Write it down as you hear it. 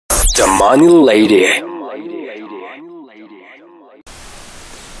The Money Lady.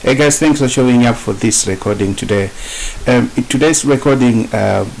 Hey guys, thanks for showing up for this recording today. In today's recording,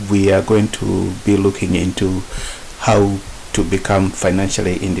 we are going to be looking into how to become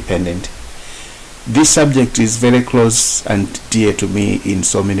financially independent. This subject is very close and dear to me in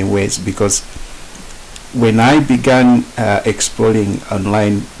so many ways, because when I began exploring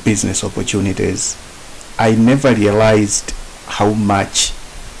online business opportunities, I never realized how much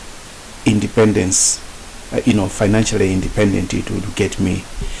independence, financially independent it would get me.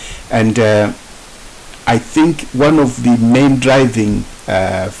 And I think one of the main driving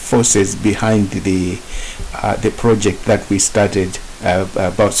forces behind the project that we started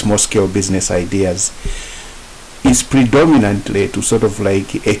about small scale business ideas is predominantly to sort of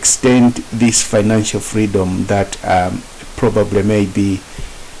like extend this financial freedom that probably maybe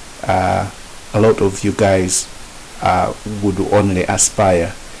a lot of you guys would only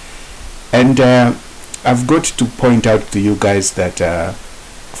aspire. And I've got to point out to you guys that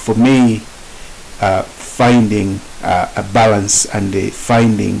for me, finding a balance and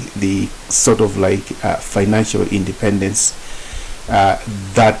finding the sort of like financial independence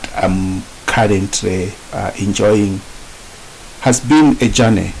that I'm currently enjoying has been a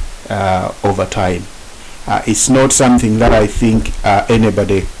journey over time. It's not something that I think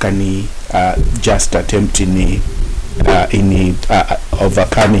anybody can just attempt in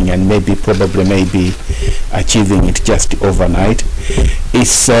overcoming and maybe achieving it just overnight.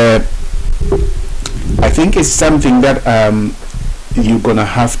 It's I think it's something that you're gonna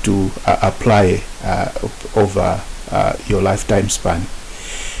have to apply over your lifetime span.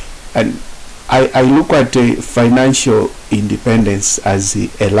 And I look at financial independence as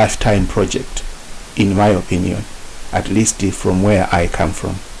a lifetime project, in my opinion, at least from where I come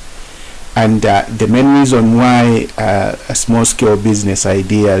from. And the main reason why small scale business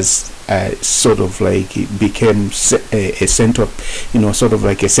ideas sort of like became a center, sort of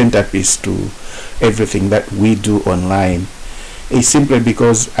like a centerpiece to everything that we do online is simply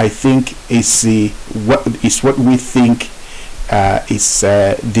because I think it's what we think is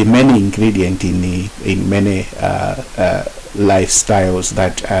the main ingredient in many lifestyles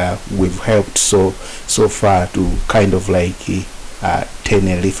that we've helped so far to kind of like turn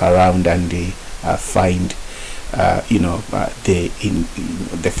a leaf around and find the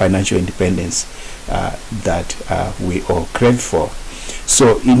financial independence that we all crave for.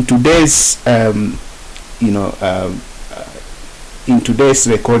 So in today's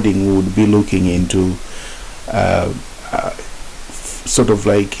recording, we would be looking into sort of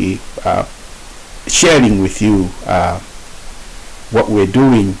like sharing with you what we're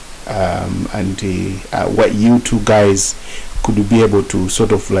doing and what you two guys could be able to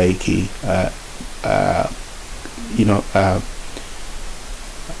sort of like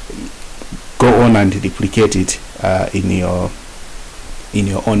go on and replicate it in your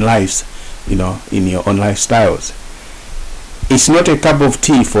own lives, in your own lifestyles. It's not a cup of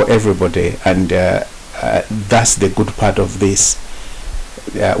tea for everybody, and that's the good part of this.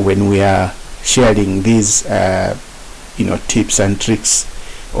 When we are sharing these tips and tricks,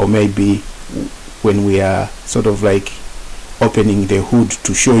 or maybe when we are sort of like opening the hood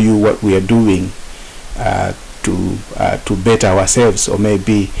to show you what we are doing to better ourselves, or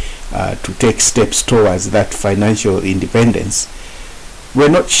maybe to take steps towards that financial independence, we're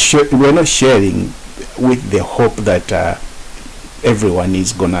not sharing with the hope that everyone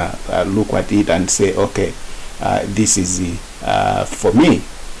is gonna look at it and say, okay, this is for me.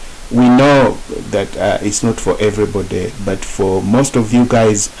 We know that it's not for everybody, but for most of you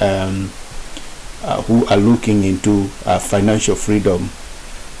guys who are looking into financial freedom,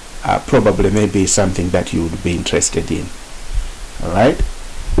 probably maybe something that you would be interested in. All right.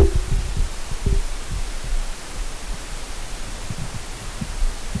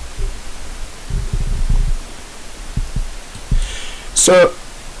 So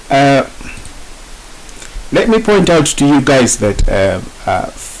let me point out to you guys that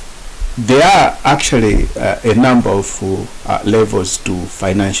there are actually a number of levels to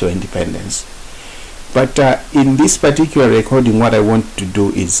financial independence. But in this particular recording, what I want to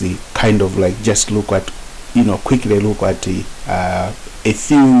do is kind of like just look at, quickly look at a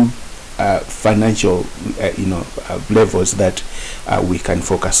few financial, levels that we can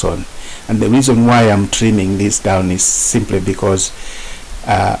focus on. And the reason why I'm trimming this down is simply because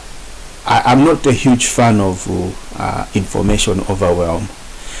I'm not a huge fan of information overwhelm.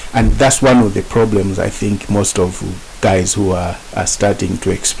 And that's one of the problems I think most of guys who are starting to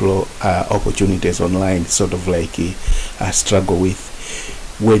explore opportunities online sort of like struggle with.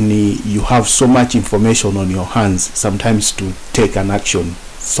 When you have so much information on your hands, sometimes to take an action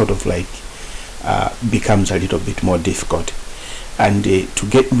sort of like becomes a little bit more difficult. And to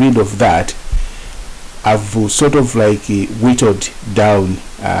get rid of that, I've sort of like whittled down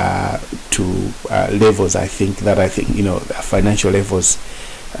to levels I think, financial levels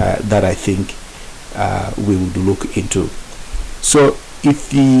that I think we would look into. So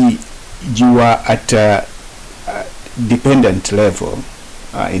if you are at a dependent level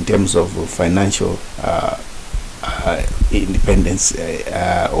in terms of financial independence,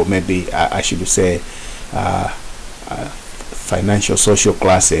 or maybe I should say financial social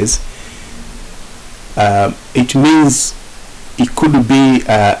classes, it means it could be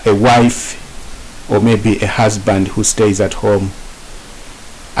a wife or maybe a husband who stays at home,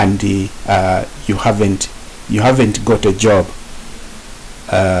 and you haven't got a job,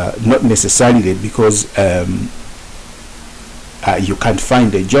 not necessarily because you can't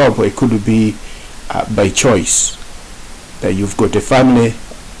find a job, or it could be by choice that you've got a family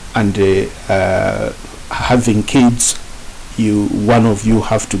and having kids, one of you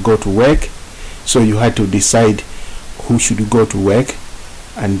have to go to work, so you had to decide who should go to work,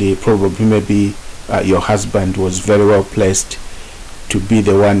 and probably maybe your husband was very well placed to be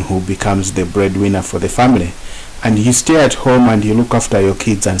the one who becomes the breadwinner for the family, and you stay at home and you look after your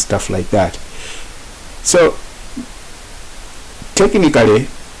kids and stuff like that. So technically,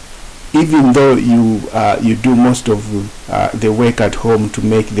 even though you do most of the work at home to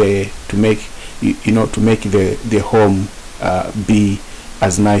make the home be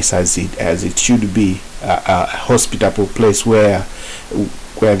as nice as it should be, a hospitable place where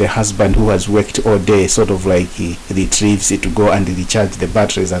the husband who has worked all day sort of like retrieves it to go and recharge the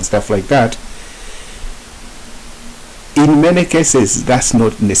batteries and stuff like that, in many cases that's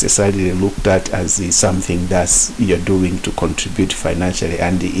not necessarily looked at as something that you're doing to contribute financially.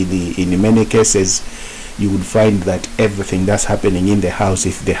 And in many cases you would find that everything that's happening in the house,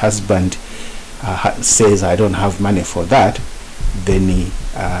 if the husband says I don't have money for that, then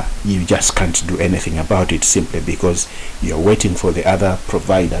you just can't do anything about it, simply because you're waiting for the other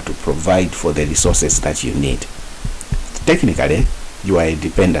provider to provide for the resources that you need. Technically you are a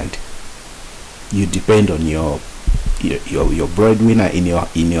dependent. You depend on your breadwinner in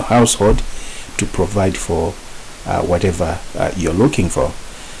your household to provide for whatever you're looking for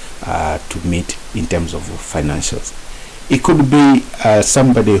to meet in terms of financials. It could be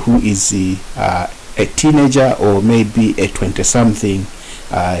somebody who is a teenager, or maybe a 20-something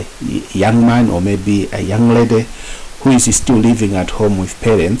young man, or maybe a young lady who is still living at home with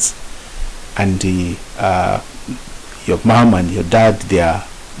parents, and your mom and your dad, they are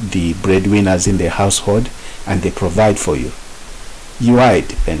the breadwinners in the household and they provide for you. You are a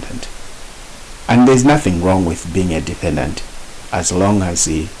dependent, and there's nothing wrong with being a dependent, as long as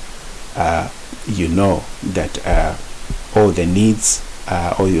you know that all the needs,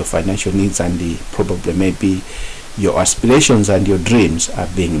 all your financial needs, and probably maybe your aspirations and your dreams are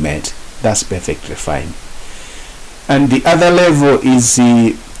being met. That's perfectly fine. And the other level is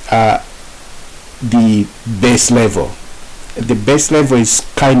the base level. The base level is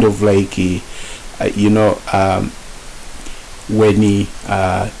kind of like when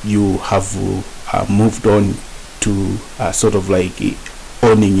you have moved on to sort of like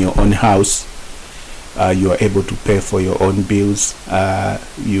owning your own house. You are able to pay for your own bills.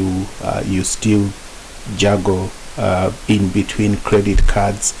 You still juggle in between credit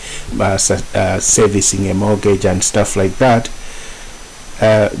cards, servicing a mortgage and stuff like that.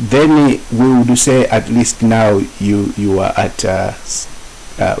 Then we would say at least now you are at the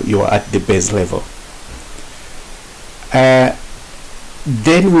base level.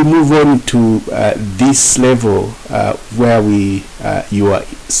 Then we move on to this level where you are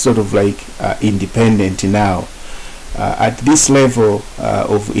sort of like independent now. At this level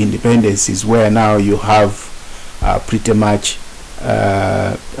of independence is where now you have pretty much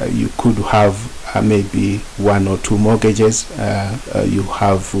you could have maybe 1 or 2 mortgages. You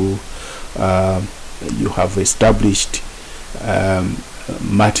have established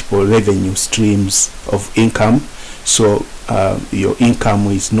multiple revenue streams of income, so your income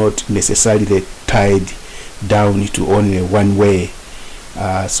is not necessarily tied down to only one way.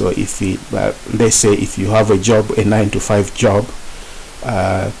 So if let's say if you have a job, a 9-to-5 job,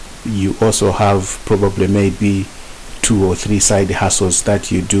 you also have probably maybe 2 or 3 side hustles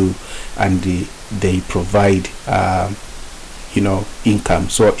that you do, and they provide income.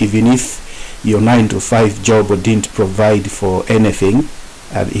 So even if your 9-to-5 job didn't provide for anything,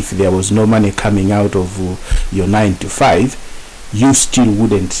 and if there was no money coming out of your 9-to-5, you still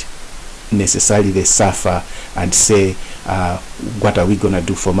wouldn't necessarily suffer and say what are we gonna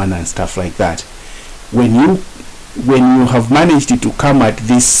do for money and stuff like that. When you when you have managed to come at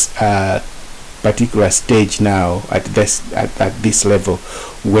this particular stage now, at this level,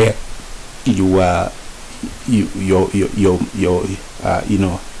 where you are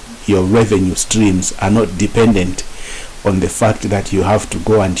your revenue streams are not dependent on the fact that you have to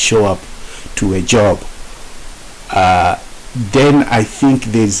go and show up to a job, then I think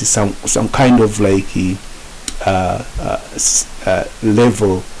there's some kind of like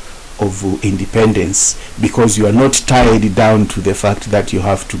level of independence, because you are not tied down to the fact that you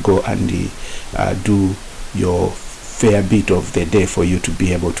have to go and do your fair bit of the day for you to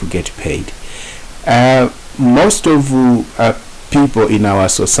be able to get paid. Most of people in our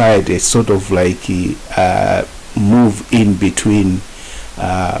society sort of like move in between.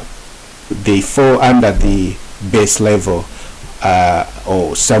 They fall under the base level,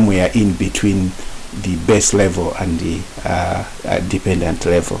 or somewhere in between the base level and the dependent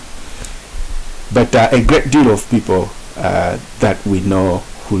level. But a great deal of people that we know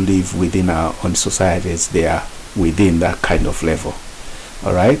who live within our own societies, they are within that kind of level.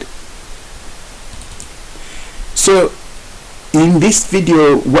 All right. So in this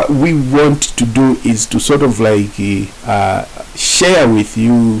video, what we want to do is to sort of like share with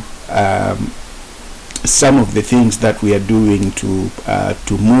you some of the things that we are doing to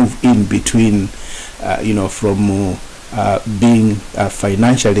move in between, from being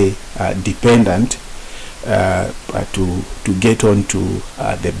financially dependent to get on to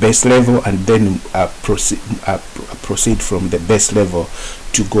the base level, and then proceed from the base level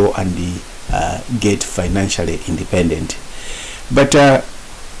to go and get financially independent. But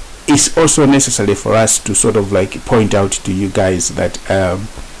it's also necessary for us to sort of like point out to you guys that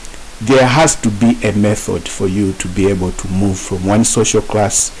there has to be a method for you to be able to move from one social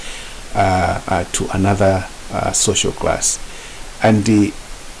class to another social class, and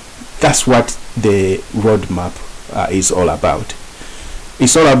that's what the roadmap is all about.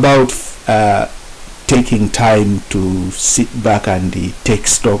 It's all about taking time to sit back and take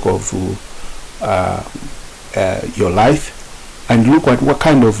stock of your life, and look at what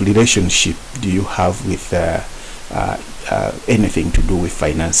kind of relationship do you have with anything to do with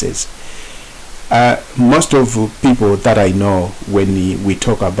finances. Most of people that I know, when we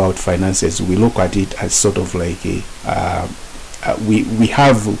talk about finances, we look at it as sort of like we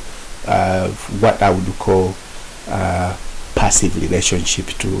have what I would call passive relationship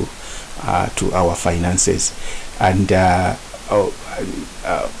to our finances. And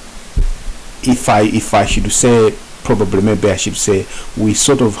if I should say, probably maybe I should say, we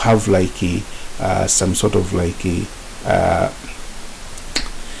sort of have like some sort of like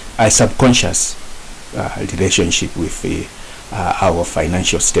a subconscious relationship with our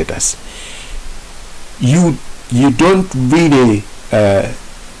financial status. You don't really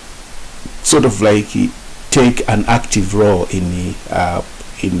sort of like take an active role in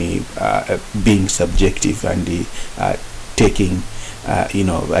being subjective and taking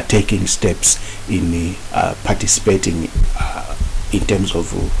taking steps in participating in terms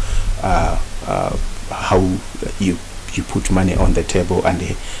of how you put money on the table, and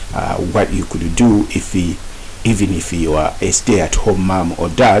what you could do even if you are a stay-at-home mom or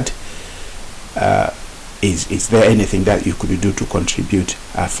dad. Is there anything that you could do to contribute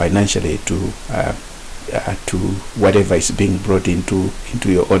financially to whatever is being brought into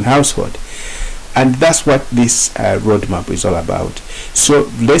your own household? And that's what this roadmap is all about. So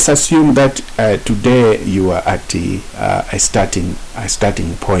let's assume that today you are at a starting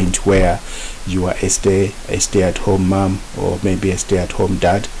point where you are a stay-at-home mom, or maybe a stay-at-home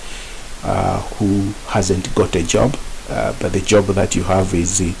dad who hasn't got a job, but the job that you have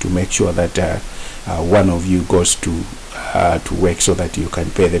is to make sure that one of you goes to work so that you can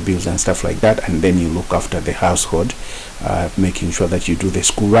pay the bills and stuff like that, and then you look after the household, making sure that you do the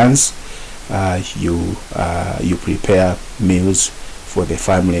school runs. You prepare meals for the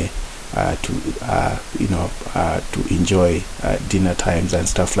family to enjoy dinner times and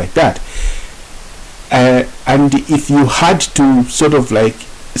stuff like that. And if you had to sort of like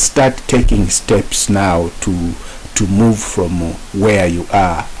start taking steps now to move from where you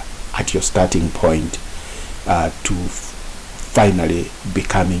are at your starting point to finally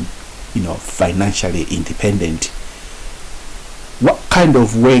becoming financially independent, what kind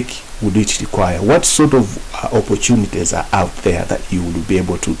of work would it require? What sort of opportunities are out there that you will be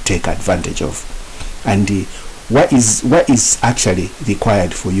able to take advantage of? And what is actually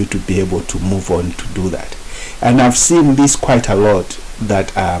required for you to be able to move on to do that? And I've seen this quite a lot,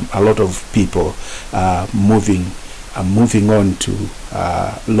 that a lot of people moving on to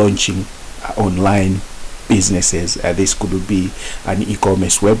launching online businesses. This could be an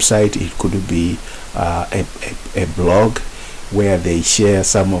e-commerce website, it could be a blog where they share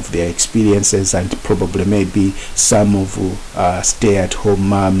some of their experiences, and probably maybe some of stay-at-home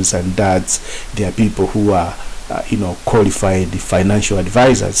moms and dads. There are people who are qualified financial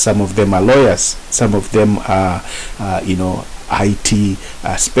advisors. Some of them are lawyers, some of them are IT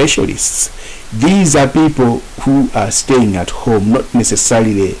specialists. These are people who are staying at home, not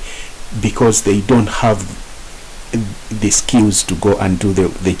necessarily because they don't have the skills to go and do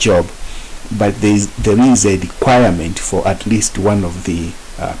the job, but there is a requirement for at least one of the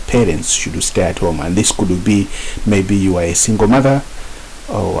parents should stay at home. And this could be maybe you are a single mother,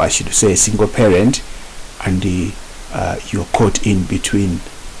 or I should say a single parent, and you're caught in between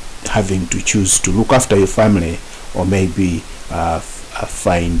having to choose to look after your family, or maybe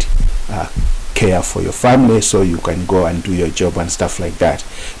find care for your family so you can go and do your job and stuff like that.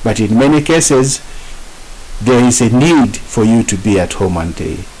 But in many cases there is a need for you to be at home and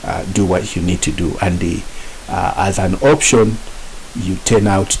do what you need to do, and as an option you turn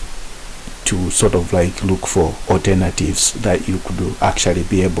out to sort of like look for alternatives that you could actually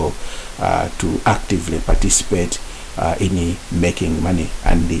be able to actively participate in making money.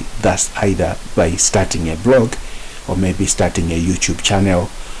 And that's either by starting a blog, or maybe starting a YouTube channel,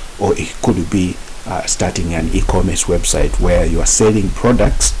 or it could be starting an e-commerce website where you are selling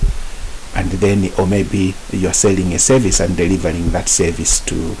products, and then, or maybe you are selling a service and delivering that service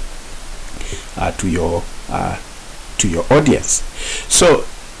to your audience. So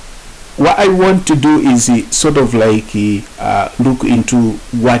what I want to do is sort of like look into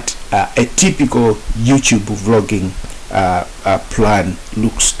what a typical YouTube vlogging plan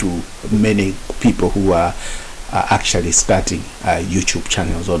looks to many people who are actually starting YouTube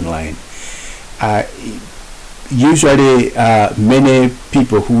channels online. Usually many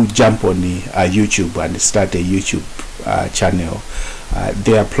people who jump on the YouTube and start a YouTube channel,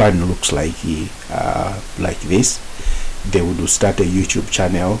 their plan looks like this. They would start a YouTube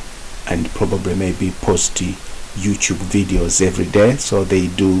channel and probably maybe post YouTube videos every day. So they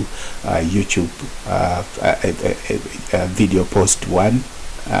do YouTube video post 1,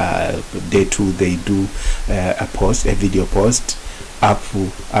 day 2 they do a video post, up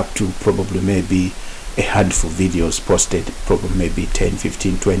to probably maybe a handful of videos posted, probably maybe 10,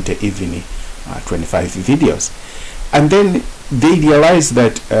 15, 20, even 25 videos. And then they realize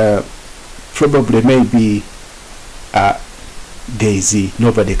that probably maybe there is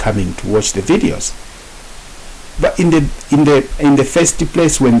nobody coming to watch the videos. But in the first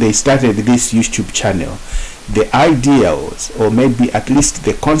place, when they started this YouTube channel, the idea was, or maybe at least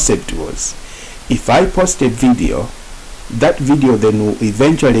the concept was, if I post a video, that video then will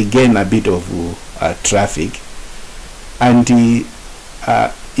eventually gain a bit of traffic, and it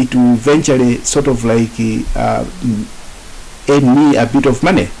will eventually sort of like earn me a bit of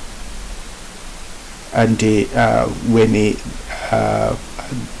money. And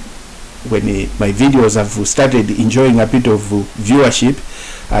when my videos have started enjoying a bit of viewership,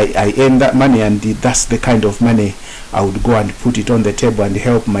 I earn that money, and that's the kind of money I would go and put it on the table and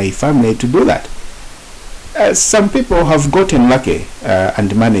help my family to do that. Some people have gotten lucky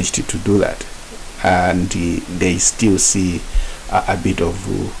and managed to do that, and they still see a bit of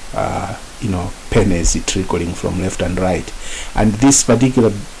pennies trickling from left and right. And this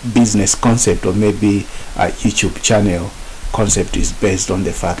particular business concept, or maybe a YouTube channel concept, is based on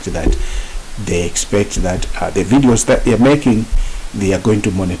the fact that they expect that the videos that they're making, they are going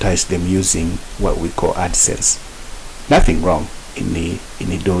to monetize them using what we call AdSense. Nothing wrong in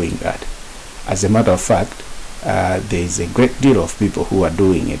doing that. As a matter of fact, there is a great deal of people who are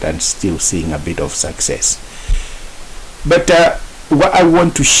doing it and still seeing a bit of success. But what I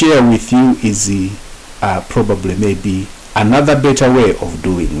want to share with you is probably maybe another better way of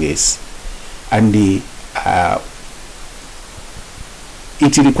doing this, and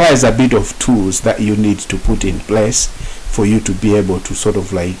it requires a bit of tools that you need to put in place for you to be able to sort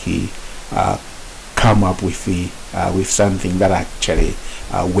of like come up with something that actually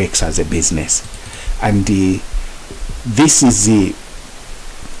works as a business. And this is the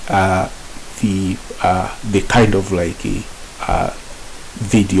kind of like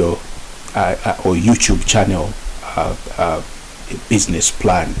video or YouTube channel business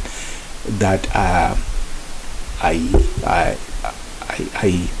plan that I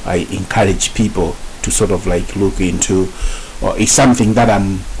encourage people to sort of like look into. Or it's something that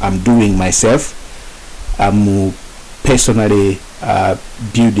I'm doing myself. I'm personally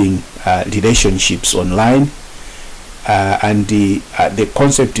building relationships online, and the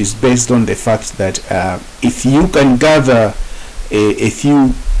concept is based on the fact that if you can gather a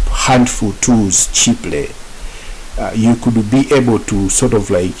few handful tools cheaply, you could be able to sort of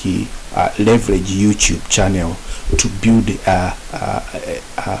like leverage YouTube channel to build a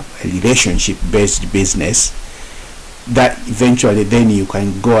relationship based business that eventually then you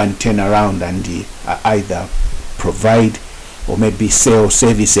can go and turn around and either provide or maybe sell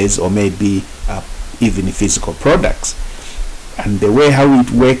services or maybe even physical products. And the way how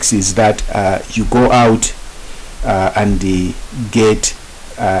it works is that you go out and get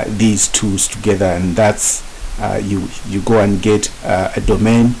these tools together, and that's you go and get a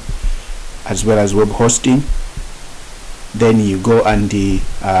domain as well as web hosting. Then you go and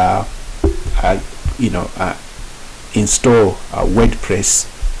install a WordPress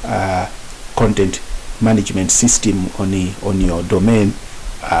content management system on your domain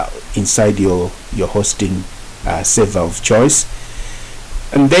inside your hosting server of choice.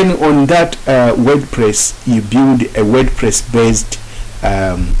 And then on that WordPress, you build a WordPress based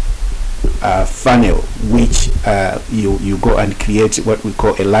funnel, which you go and create what we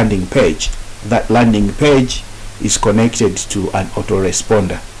call a landing page. That landing page is connected to an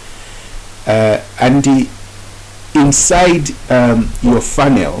autoresponder, and inside your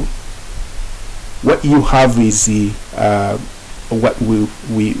funnel, what you have is what we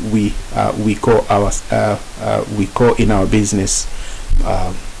call in our business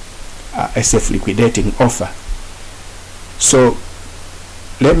a self-liquidating offer. So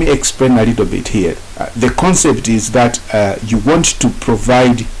let me explain a little bit here. The concept is that you want to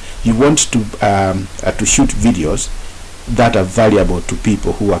shoot videos that are valuable to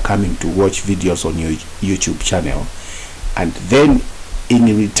people who are coming to watch videos on your YouTube channel, and then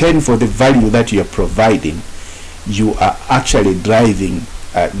in return for the value that you are providing, you are actually driving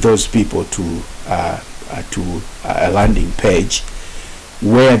those people to a landing page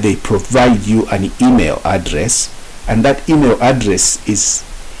where they provide you an email address, and that email address is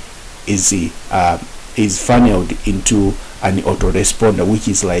funneled into an autoresponder, which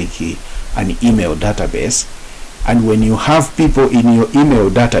is like an email database. And when you have people in your email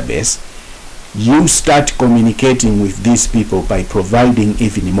database, you start communicating with these people by providing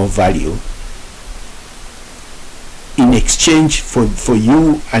even more value in exchange for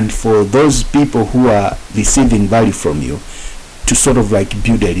you and for those people who are receiving value from you, to sort of like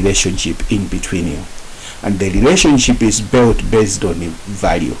build a relationship in between you. And the relationship is built based on the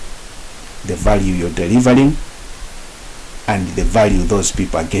value you're delivering and the value those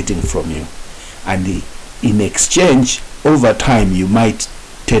people are getting from you. And in exchange, over time, you might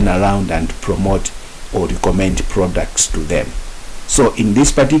turn around and promote or recommend products to them. So in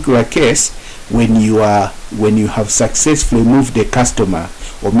this particular case, when you have successfully moved a customer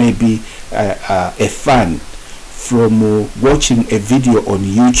or maybe a fan from watching a video on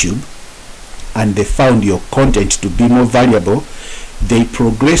YouTube, and they found your content to be more valuable, they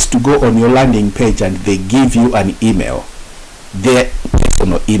progress to go on your landing page and they give you an email, their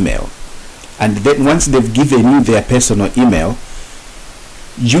personal email. And then once they've given you their personal email,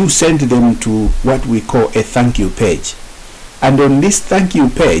 you send them to what we call a thank you page. And on this thank you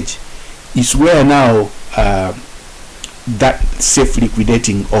page is where now that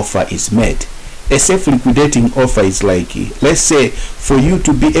self-liquidating offer is made. A self-liquidating offer is like, let's say, for you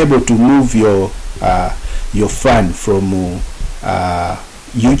to be able to move your fan from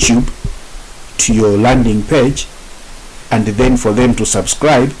YouTube to your landing page, and then for them to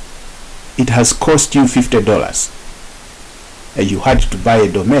subscribe, it has cost you $50. You had to buy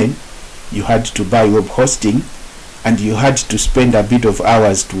a domain, you had to buy web hosting, and you had to spend a bit of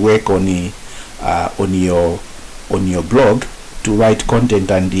hours to work on your blog, to write content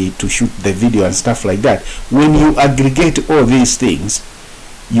and to shoot the video and stuff like that. When you aggregate all these things,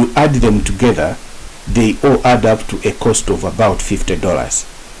 you add them together, they all add up to a cost of about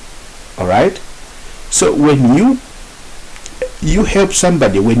 $50. All right. So when you help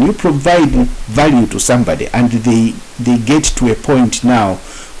somebody, when you provide value to somebody, and they get to a point now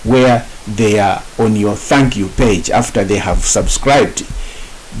where they are on your thank you page after they have subscribed,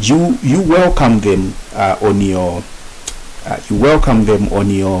 you welcome them on your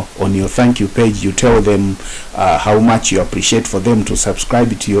thank you page. You tell them how much you appreciate for them to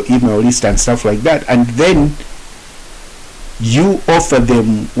subscribe to your email list and stuff like that, and then you offer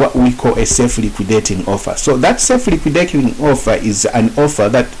them what we call a self-liquidating offer. So that self-liquidating offer is an offer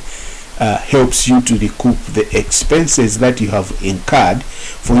that helps you to recoup the expenses that you have incurred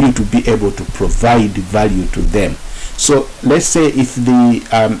for you to be able to provide value to them. So let's say if the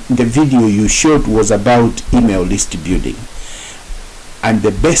video you showed was about email list building, and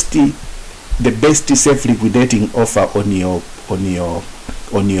the best self-liquidating offer on your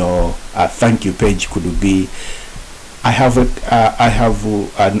thank you page could be, I have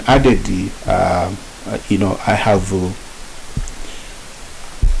an added I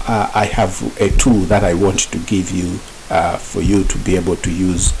have a tool that I want to give you for you to be able to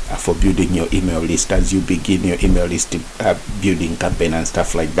use for building your email list as you begin your email list building campaign and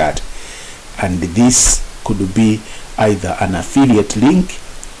stuff like that. And this could be either an affiliate link,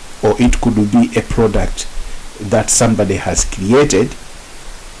 or it could be a product that somebody has created,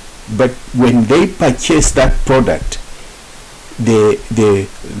 but when they purchase that product,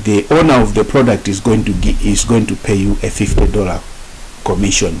 the owner of the product is going to pay you a $50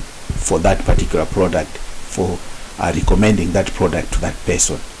 commission for that particular product, for recommending that product to that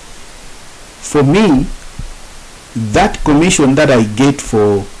person. For me, that commission that I get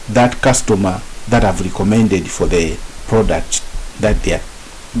for that customer that I've recommended for the product that they are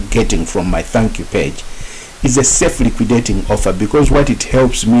getting from my thank you page is a self-liquidating offer, because what it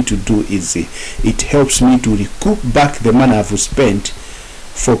helps me to do is it helps me to recoup back the money I've spent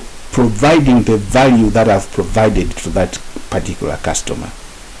for providing the value that I've provided to that particular customer.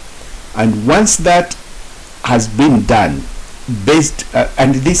 And once that has been done, based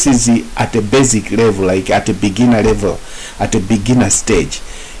and this is at a basic level, like at a beginner level, at a beginner stage.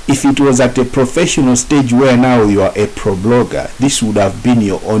 If it was at a professional stage where now you are a pro blogger, this would have been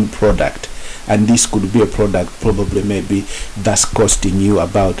your own product, and this could be a product probably maybe that's costing you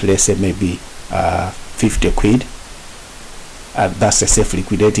about, let's say, maybe 50 quid. That's a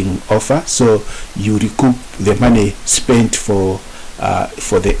self-liquidating offer, so you recoup the money spent for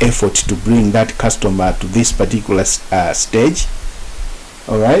the effort to bring that customer to this particular stage.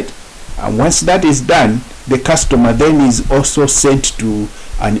 All right, and once that is done, the customer then is also sent to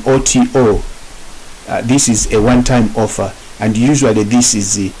an OTO. This is a one-time offer, and usually this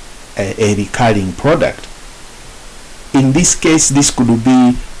is a recurring product. In this case, this could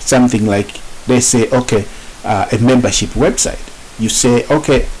be something like, let's say, okay, a membership website. You say,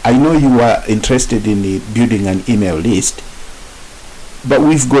 okay, I know you are interested in building an email list, but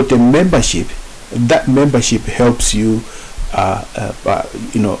we've got a membership. That membership helps you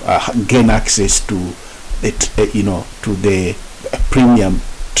gain access to the premium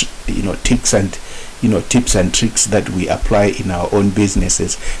tips and tricks that we apply in our own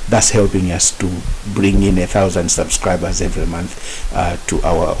businesses. That's helping us to bring in 1,000 subscribers every month to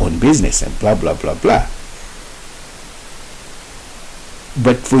our own business, and blah blah blah blah.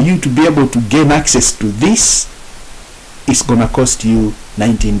 But for you to be able to gain access to this, it's gonna cost you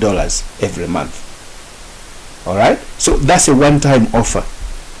 $19 every month. All right, so that's a one-time offer.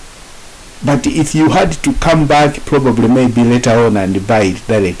 But if you had to come back probably maybe later on and buy it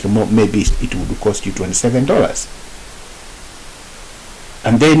directly, maybe it would cost you $27,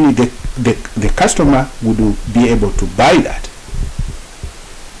 and then the customer would be able to buy that.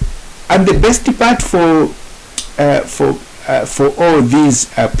 And the best part for all these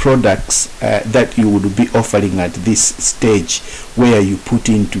products that you would be offering at this stage, where you put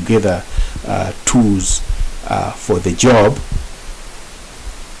in together tools for the job,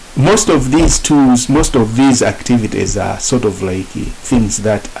 most of these tools, most of these activities are sort of like things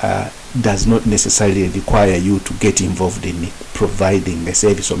that does not necessarily require you to get involved in providing the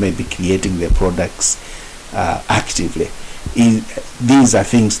service or maybe creating the products actively. These are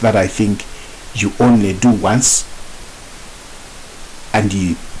things that I think you only do once, and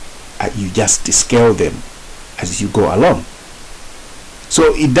you just scale them as you go along.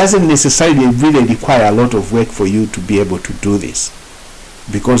 So it doesn't necessarily really require a lot of work for you to be able to do this,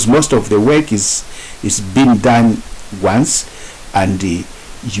 because most of the work is being done once, and you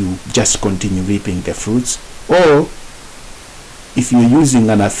just continue reaping the fruits. Or if you're using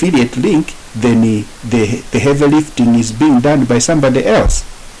an affiliate link, then the heavy lifting is being done by somebody else.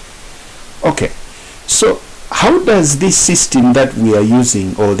 Okay, so how does this system that we are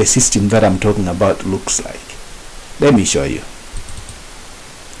using, or the system that I'm talking about, looks like? Let me show you.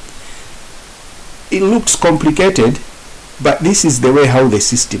 It looks complicated, but this is the way how the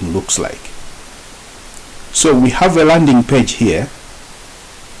system looks like. So we have a landing page here,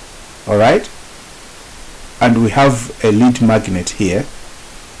 all right, and we have a lead magnet here.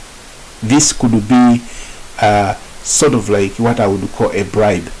 This could be sort of like what I would call a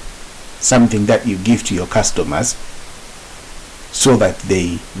bribe, something that you give to your customers so that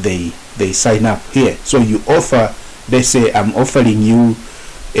they sign up here. So you offer, let's say I'm offering you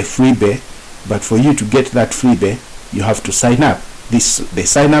a freebie, but for you to get that freebie, you have to sign up. They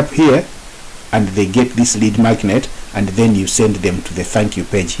sign up here, and they get this lead magnet, and then you send them to the thank you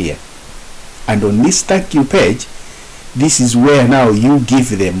page here. And on this thank you page, this is where now you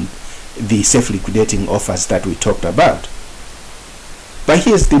give them the self-liquidating offers that we talked about. But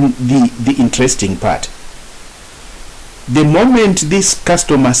here's the interesting part. The moment this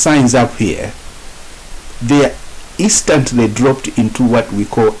customer signs up here, they are instantly dropped into what we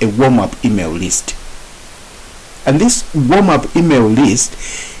call a warm-up email list. And this warm-up email list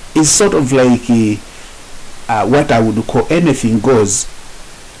is sort of like what I would call anything goes,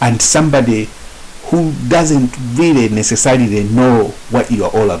 and somebody who doesn't really necessarily know what you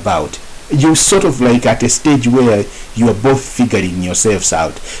are all about. You're sort of like at a stage where you are both figuring yourselves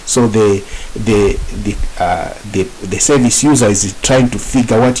out. So the service user is trying to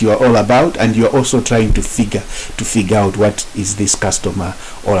figure what you are all about, and you're also trying to figure out what is this customer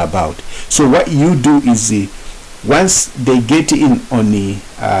all about. So what you do is once they get in on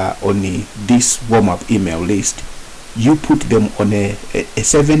this warm-up email list, you put them on a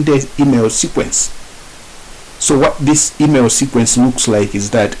 7-day email sequence. So what this email sequence looks like is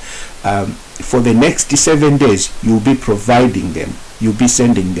that for the next 7 days, you'll be providing them, you'll be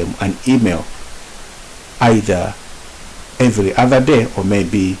sending them an email either every other day or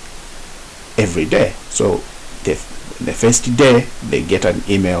maybe every day. So the first day they get an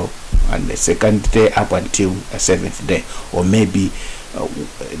email, and the second day up until a 7th day, or maybe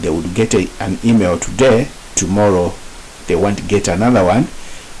they would get an email today, tomorrow they want to get another one,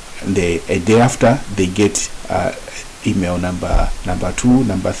 and a day after they get email number 2,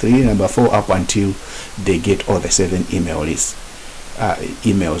 number 3, number 4, up until they get all the 7 emails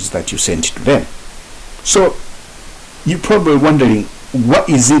that you sent to them. So you're probably wondering, what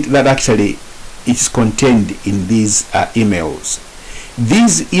is it that actually is contained in these emails?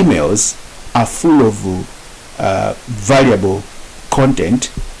 These emails are full of valuable content,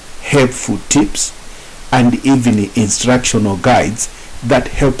 helpful tips, and even instructional guides that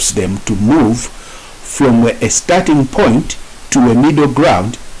helps them to move from a starting point to a middle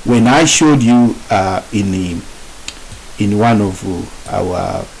ground. When I showed you in one of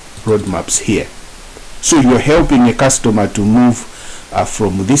our roadmaps here, so you're helping a customer to move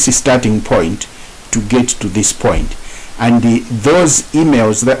from this starting point to get to this point. And those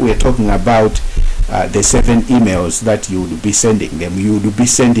emails that we're talking about, the 7 emails that you would be sending them, you would be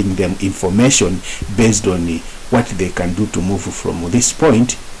sending them information based on what they can do to move from this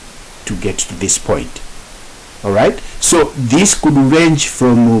point to get to this point. All right, so this could range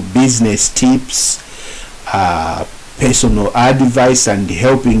from business tips, personal advice, and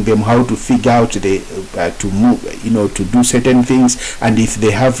helping them how to figure out to move, to do certain things. And if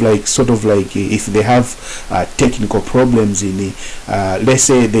they have if they have technical problems in let's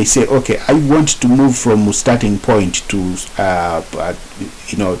say they say, okay, I want to move from starting point to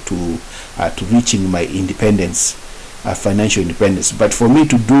to reaching my independence, financial independence. But for me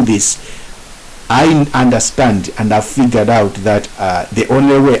to do this, I understand and I've figured out that the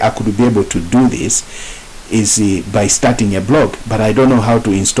only way I could be able to do this is by starting a blog, but I don't know how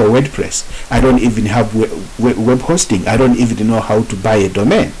to install WordPress. I don't even have web hosting. I don't even know how to buy a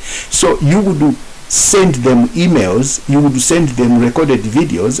domain. So you would send them emails, you would send them recorded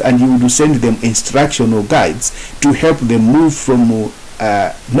videos, and you would send them instructional guides to help them move from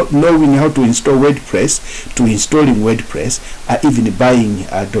not knowing how to install WordPress to installing WordPress, even buying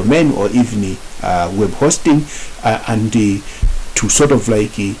a domain or even web hosting, and to sort of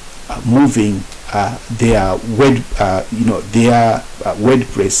like moving their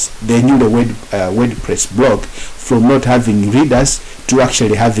WordPress blog from not having readers to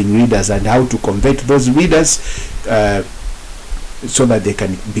actually having readers, and how to convert those readers so that they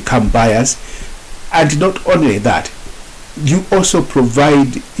can become buyers. And not only that, you also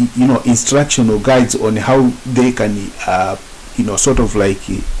provide instructional guides on how they can sort of like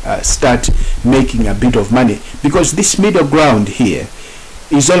start making a bit of money, because this middle ground here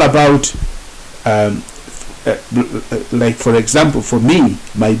is all about like, for example, for me,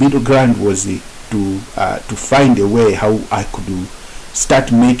 my middle ground was to find a way how I could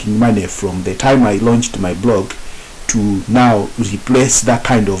start making money from the time I launched my blog to now replace that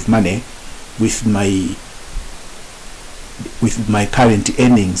kind of money with my current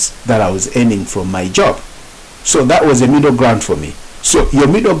earnings that I was earning from my job. So that was a middle ground for me. So your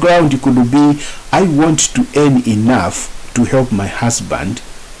middle ground could be, I want to earn enough to help my husband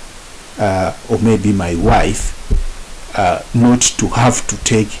or maybe my wife not to have to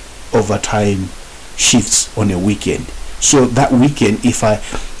take overtime shifts on a weekend. So that weekend,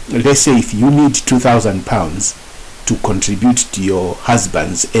 let's say if you need £2,000 to contribute to your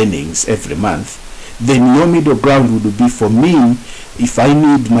husband's earnings every month, then your middle ground would be, for me, if I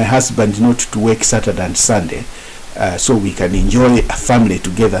need my husband not to work Saturday and Sunday, so we can enjoy a family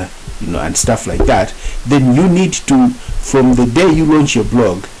together, and stuff like that, then you need to, from the day you launch your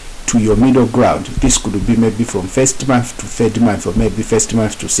blog to your middle ground, this could be maybe from first month to third month, or maybe first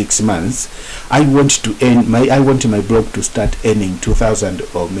month to 6 months, I want my blog to start earning 2,000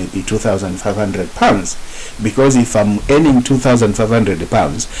 or maybe £2,500. because if I'm earning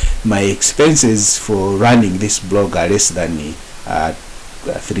 £2,500, my expenses for running this blog are less than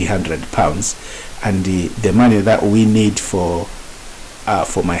 £300, and the money that we need for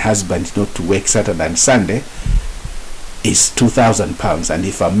my husband not to work Saturday and Sunday is £2,000, and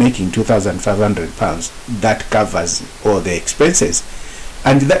if I'm making £2,500, that covers all the expenses,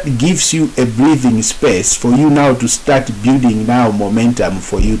 and that gives you a breathing space for you now to start building now momentum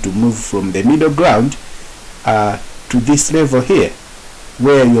for you to move from the middle ground to this level here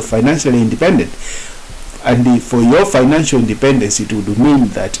where you're financially independent. And for your financial independence, it would mean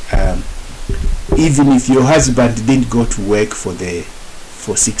that even if your husband didn't go to work for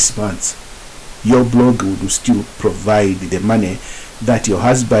 6 months, your blog would still provide the money that your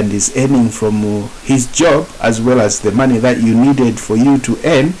husband is earning from his job, as well as the money that you needed for you to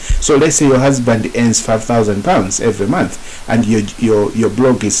earn. So let's say your husband earns £5,000 every month, and your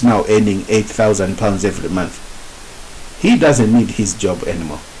blog is now earning £8,000 every month. He doesn't need his job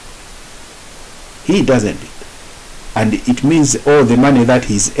anymore. He doesn't. And it means all the money that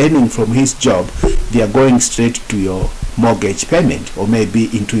he's earning from his job, they are going straight to your mortgage payment, or maybe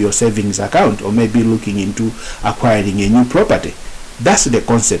into your savings account, or maybe looking into acquiring a new property. That's the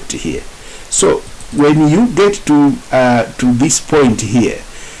concept here. So when you get to this point here,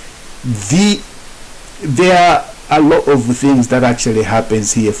 there are a lot of things that actually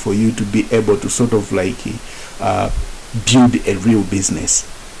happens here for you to be able to sort of like build a real business.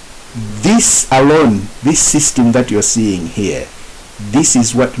 This alone, this system that you're seeing here, this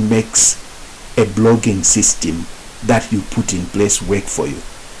is what makes a blogging system that you put in place work for you,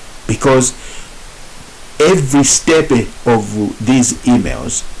 because every step of these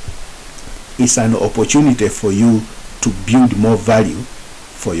emails is an opportunity for you to build more value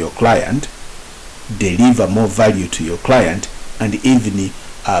for your client, deliver more value to your client, and even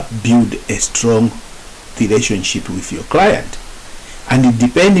build a strong relationship with your client. And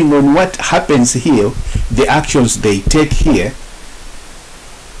depending on what happens here, the actions they take here,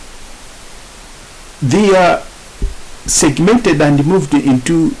 they are segmented and moved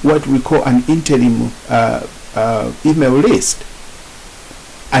into what we call an interim email list.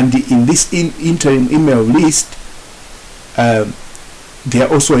 And in this interim email list, there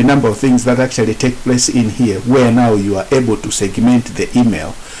are also a number of things that actually take place in here, where now you are able to segment the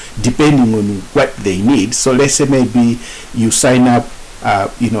email depending on what they need. So let's say maybe you sign up,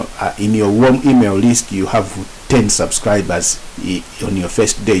 in your warm email list, you have 10 subscribers on your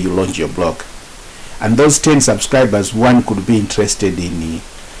first day you launch your blog. And those 10 subscribers, one could be interested in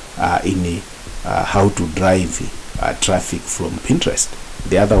how to drive traffic from Pinterest.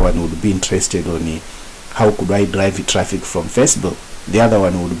 The other one would be interested on how could I drive traffic from Facebook. The other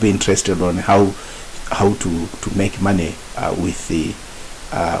one would be interested on how to make money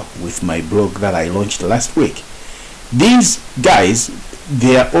with my blog that I launched last week. These guys,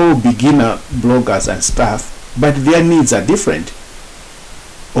 they are all beginner bloggers and stuff, but their needs are different.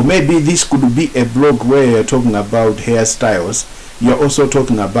 Or maybe this could be a blog where you're talking about hairstyles, you're also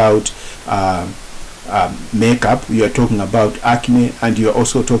talking about makeup, you're talking about acne, and you're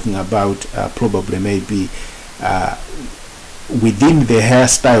also talking about probably maybe within the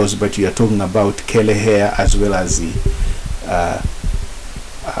hairstyles, but you're talking about curly hair as well as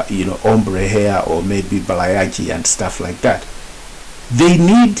ombre hair, or maybe balayage and stuff like that. They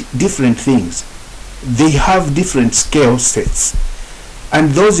need different things. They have different skill sets,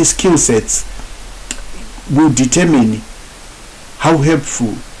 and those skill sets will determine how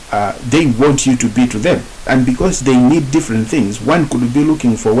helpful they want you to be to them. And because they need different things, one could be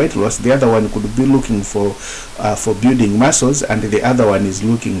looking for weight loss, the other one could be looking for building muscles, and the other one is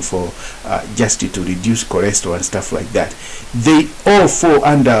looking for just to reduce cholesterol and stuff like that. They all fall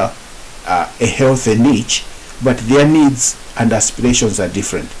under a healthy niche, but their needs and aspirations are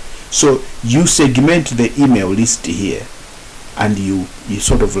different. So you segment the email list here, and you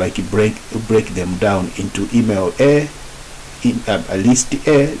sort of like break them down into email A, list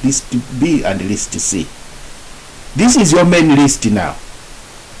A, list B, and list C. This is your main list now.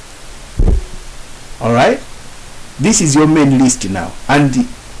 All right, this is your main list now. And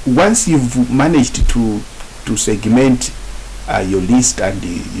once you've managed to segment your list, and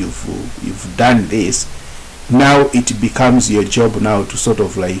you've done this, now it becomes your job now to sort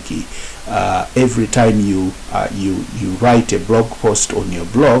of like every time you write a blog post on your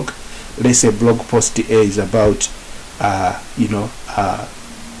blog. Let's say blog post A is about how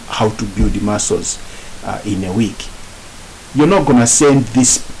to build muscles in a week. You're not gonna send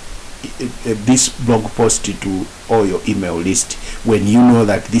this blog post to all your email list when you know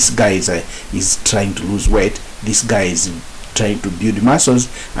that this guy is trying to lose weight, this guy is trying to build muscles,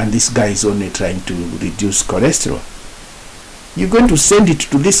 and this guy is only trying to reduce cholesterol. You're going to send it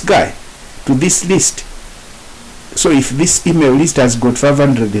to this guy, to this list. So if this email list has got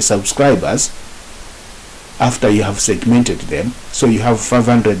 500 subscribers, after you have segmented them, so you have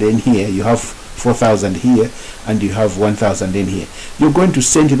 500 in here, you have 4,000 here, and you have 1,000 in here, you're going to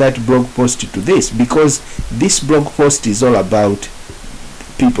send that blog post to this, because this blog post is all about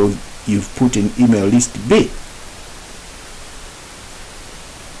people you've put in email list B.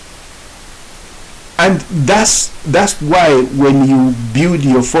 And that's why when you build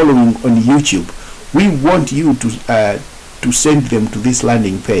your following on YouTube, we want you to send them to this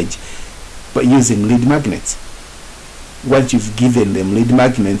landing page by using lead magnets. Once you've given them lead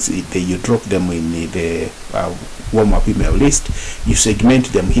magnets, you drop them in the warm-up email list. You segment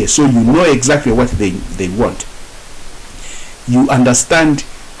them here, so you know exactly what they want. You understand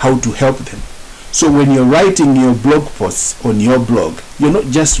how to help them. So when you're writing your blog posts on your blog, you're not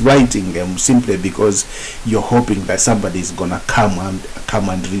just writing them simply because you're hoping that somebody is gonna come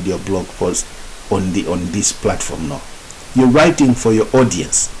and read your blog post on this platform. No, you're writing for your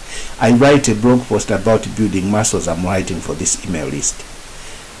audience. I write a blog post about building muscles. I'm writing for this email list.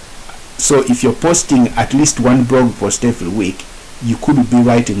 So if you're posting at least one blog post every week, you could be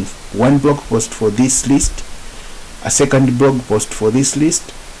writing one blog post for this list, a second blog post for this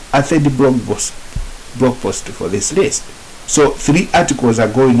list, a third blog post for this list. So 3 articles are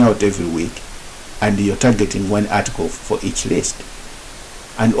going out every week, and you're targeting 1 article for each list.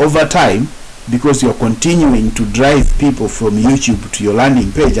 And over time, because you're continuing to drive people from YouTube to your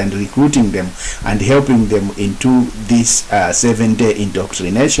landing page and recruiting them and helping them into this 7-day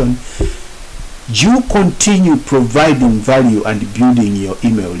indoctrination, you continue providing value and building your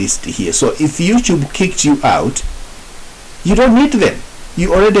email list here. So if YouTube kicked you out, you don't need them.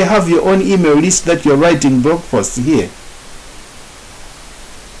 You already have your own email list that you're writing blog posts here.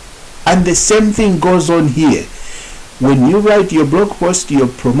 And the same thing goes on here. When you write your blog post, you're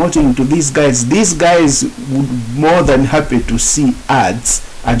promoting to these guys. These guys would be more than happy to see ads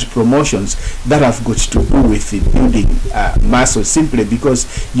and promotions that have got to do with building muscle, simply because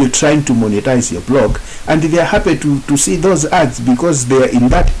you're trying to monetize your blog, and they're happy to see those ads because they're in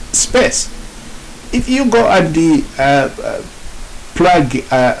that space. If you go and plug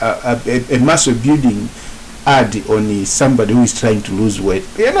a muscle building ad on somebody who is trying to lose weight,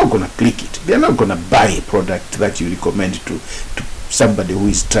 they're not going to click it. They're not going to buy a product that you recommend to somebody who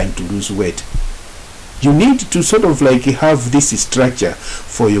is trying to lose weight. You need to sort of like have this structure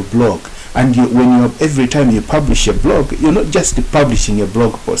for your blog, and every time you publish a blog, you're not just publishing a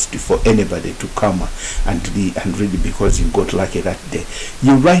blog post for anybody to come and read because you got lucky that day.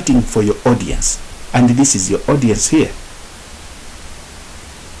 You're writing for your audience, and this is your audience here.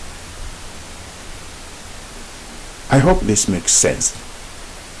 I hope this makes sense.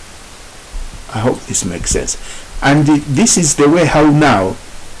 I hope this makes sense. And this is the way how now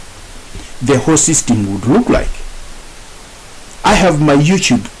the whole system would look like. I have my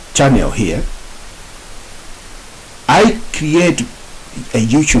YouTube channel here. I create a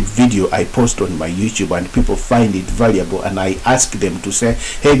YouTube video I post on my YouTube, and people find it valuable, and I ask them to say,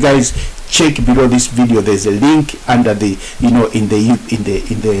 hey guys, check below this video, there's a link under the in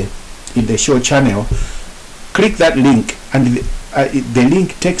the show channel. Click that link, and the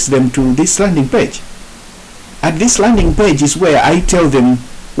link takes them to this landing page. At this landing page is where I tell them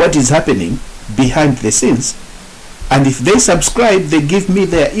what is happening behind the scenes, and if they subscribe, they give me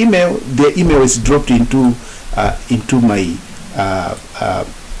their email. Their email is dropped into my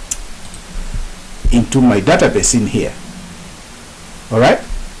database in here. All right.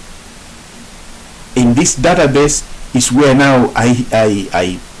 In this database is where now I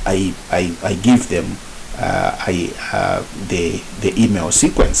give them the email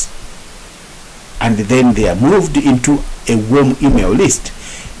sequence, and then they are moved into a warm email list.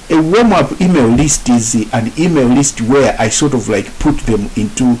 A warm-up email list is an email list where I sort of like put them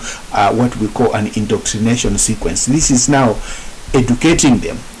into what we call an indoctrination sequence. This is now educating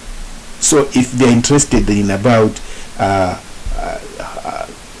them. So if they're interested in about how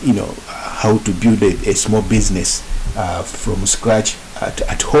to build a small business from scratch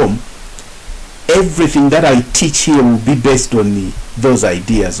at home, everything that I teach here will be based on those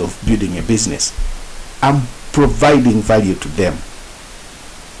ideas of building a business. I'm providing value to them.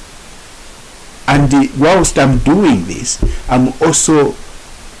 And whilst I'm doing this, I'm also,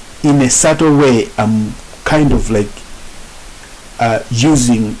 in a subtle way, I'm kind of like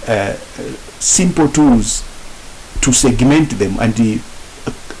using simple tools to segment them and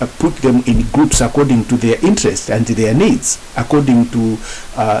put them in groups according to their interests and their needs, according to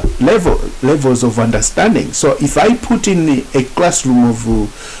levels of understanding. So if I put in a classroom of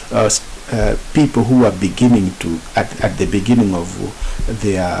people who are beginning to at the beginning of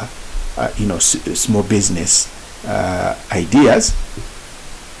their small business ideas,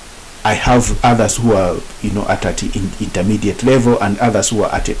 I have others who are at an intermediate level and others who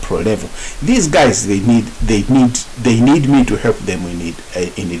are at a pro level. These guys, they need me to help them in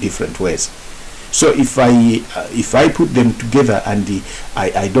different ways. So if I put them together and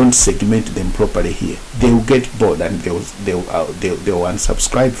I don't segment them properly here, they will get bored and they'll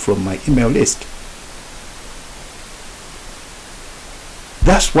unsubscribe from my email list.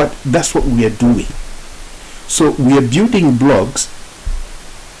 That's what we are doing. So we are building blogs.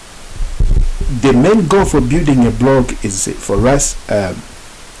 The main goal for building a blog is for us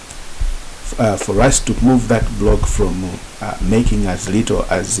to move that blog from making as little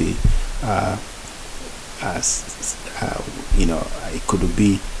as it could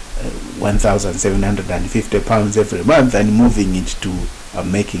be £1,750 every month, and moving it to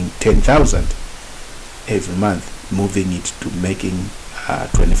making 10,000 every month, moving it to making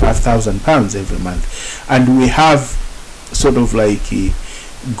 £25,000 every month. And we have sort of like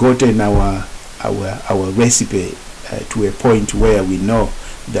gotten our recipe to a point where we know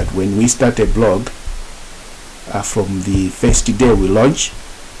that when we start a blog, from the first day we launch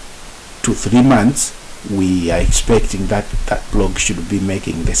to 3 months, we are expecting that blog should be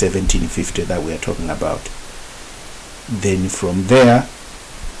making the 1750 that we are talking about. Then from there,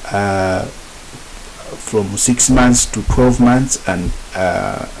 from 6 months to 12 months and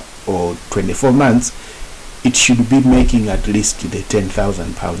or 24 months, it should be making at least the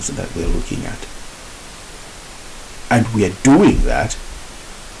 £10,000 that we're looking at. And we are doing that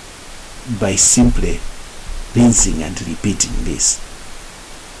by simply rinsing and repeating this.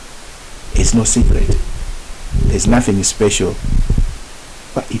 It's no secret. There's nothing special,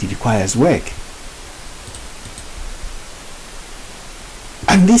 but it requires work.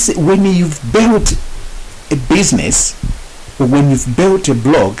 And this, when you've built a business, or when you've built a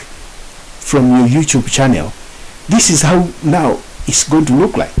blog from your YouTube channel, this is how now it's going to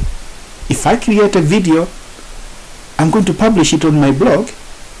look like. If I create a video, I'm going to publish it on my blog,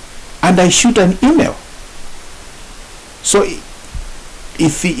 and I shoot an email. So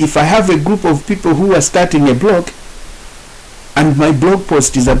if I have a group of people who are starting a blog, and my blog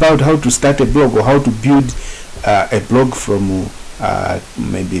post is about how to start a blog or how to build a blog from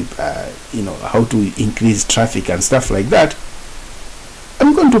maybe how to increase traffic and stuff like that,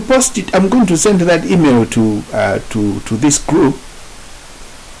 I'm going to post it. I'm going to send that email to this group.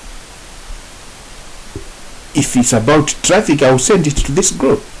 If it's about traffic, I'll send it to this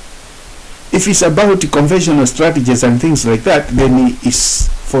group. If it's about conventional strategies and things like that, then it's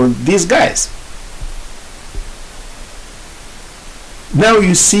for these guys. Now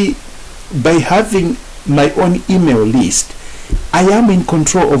you see, by having my own email list, I am in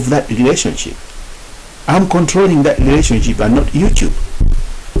control of that relationship. I'm controlling that relationship and not YouTube.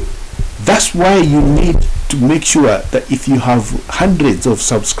 That's why you need to make sure that if you have hundreds of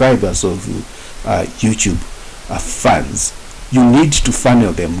subscribers of YouTube fans, you need to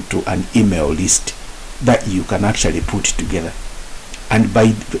funnel them to an email list that you can actually put together. And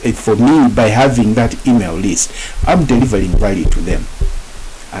for me, by having that email list, I'm delivering value to them.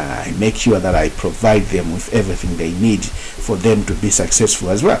 I make sure that I provide them with everything they need for them to be successful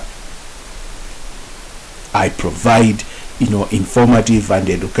as well. I provide, informative and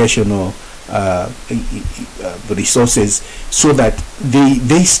educational resources so that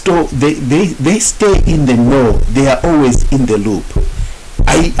they stay in the know. They are always in the loop.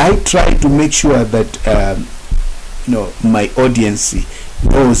 I try to make sure that my audience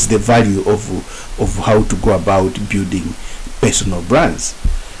knows the value of how to go about building personal brands,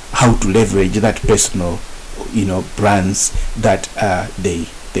 how to leverage that personal brands that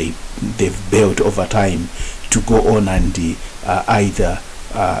they've built over time to go on and either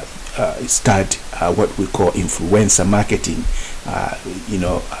start what we call influencer marketing.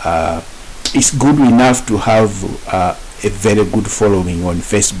 It's good enough to have a very good following on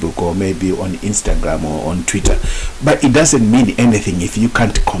Facebook or maybe on Instagram or on Twitter, but it doesn't mean anything if you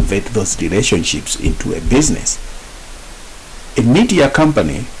can't convert those relationships into a business. A media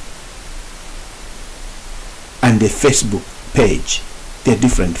company and a Facebook page, they're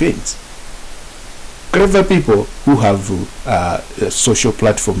different things. Clever people who have social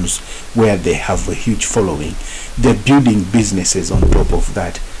platforms where they have a huge following, they're building businesses on top of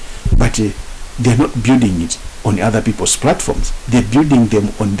that, but they're not building it on other people's platforms. They're building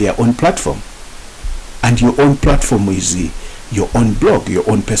them on their own platform, and your own platform is your own blog, your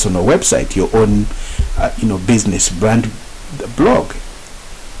own personal website, your own business brand blog.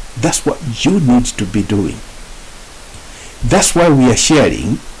 That's what you need to be doing. That's why we are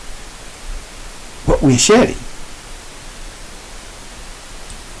sharing what we're sharing.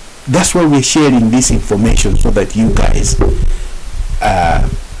 That's why we're sharing this information, so that you guys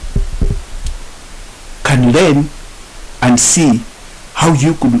can learn and see how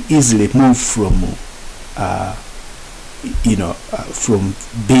you could easily move from from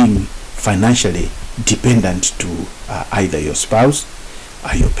being financially dependent to either your spouse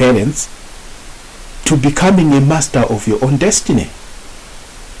or your parents, to becoming a master of your own destiny.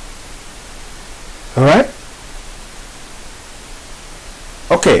 All right?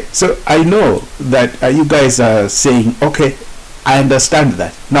 Okay, so I know that you guys are saying, okay, I understand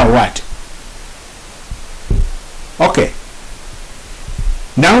that. Now what? Okay.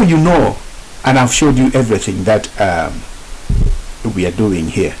 Now you know, and I've showed you everything that we are doing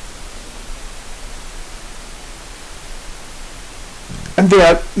here. And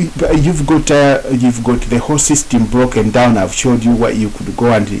there, you've got the whole system broken down. I've showed you what you could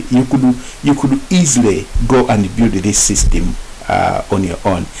go and you could easily go and build this system on your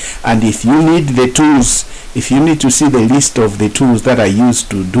own. And if you need the tools, if you need to see the list of the tools that I use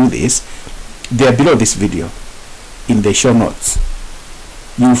to do this, they are below this video in the show notes.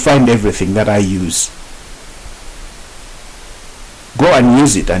 You'll find everything that I use. Go and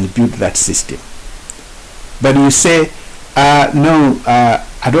use it and build that system. But you say, no,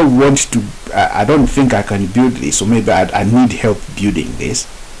 I don't want to, I don't think I can build this, or maybe I need help building this.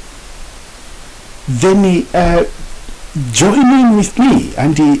 Then join in with me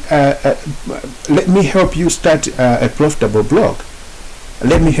and let me help you start a profitable blog.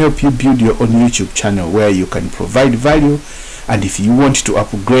 Let me help you build your own YouTube channel where you can provide value. And if you want to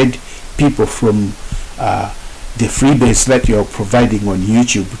upgrade people from the freebase that you're providing on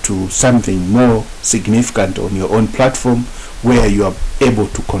YouTube to something more significant on your own platform, where you are able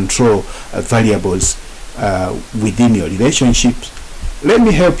to control variables within your relationships, let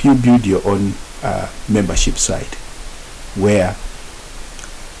me help you build your own membership site where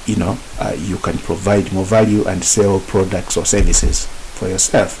you can provide more value and sell products or services for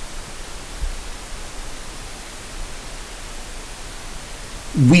yourself.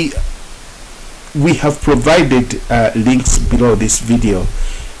 We have provided links below this video.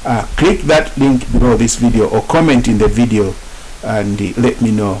 Click that link below this video or comment in the video and let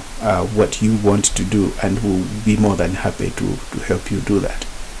me know what you want to do, and we'll be more than happy to help you do that.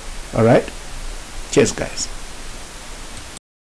 All right? Cheers, guys.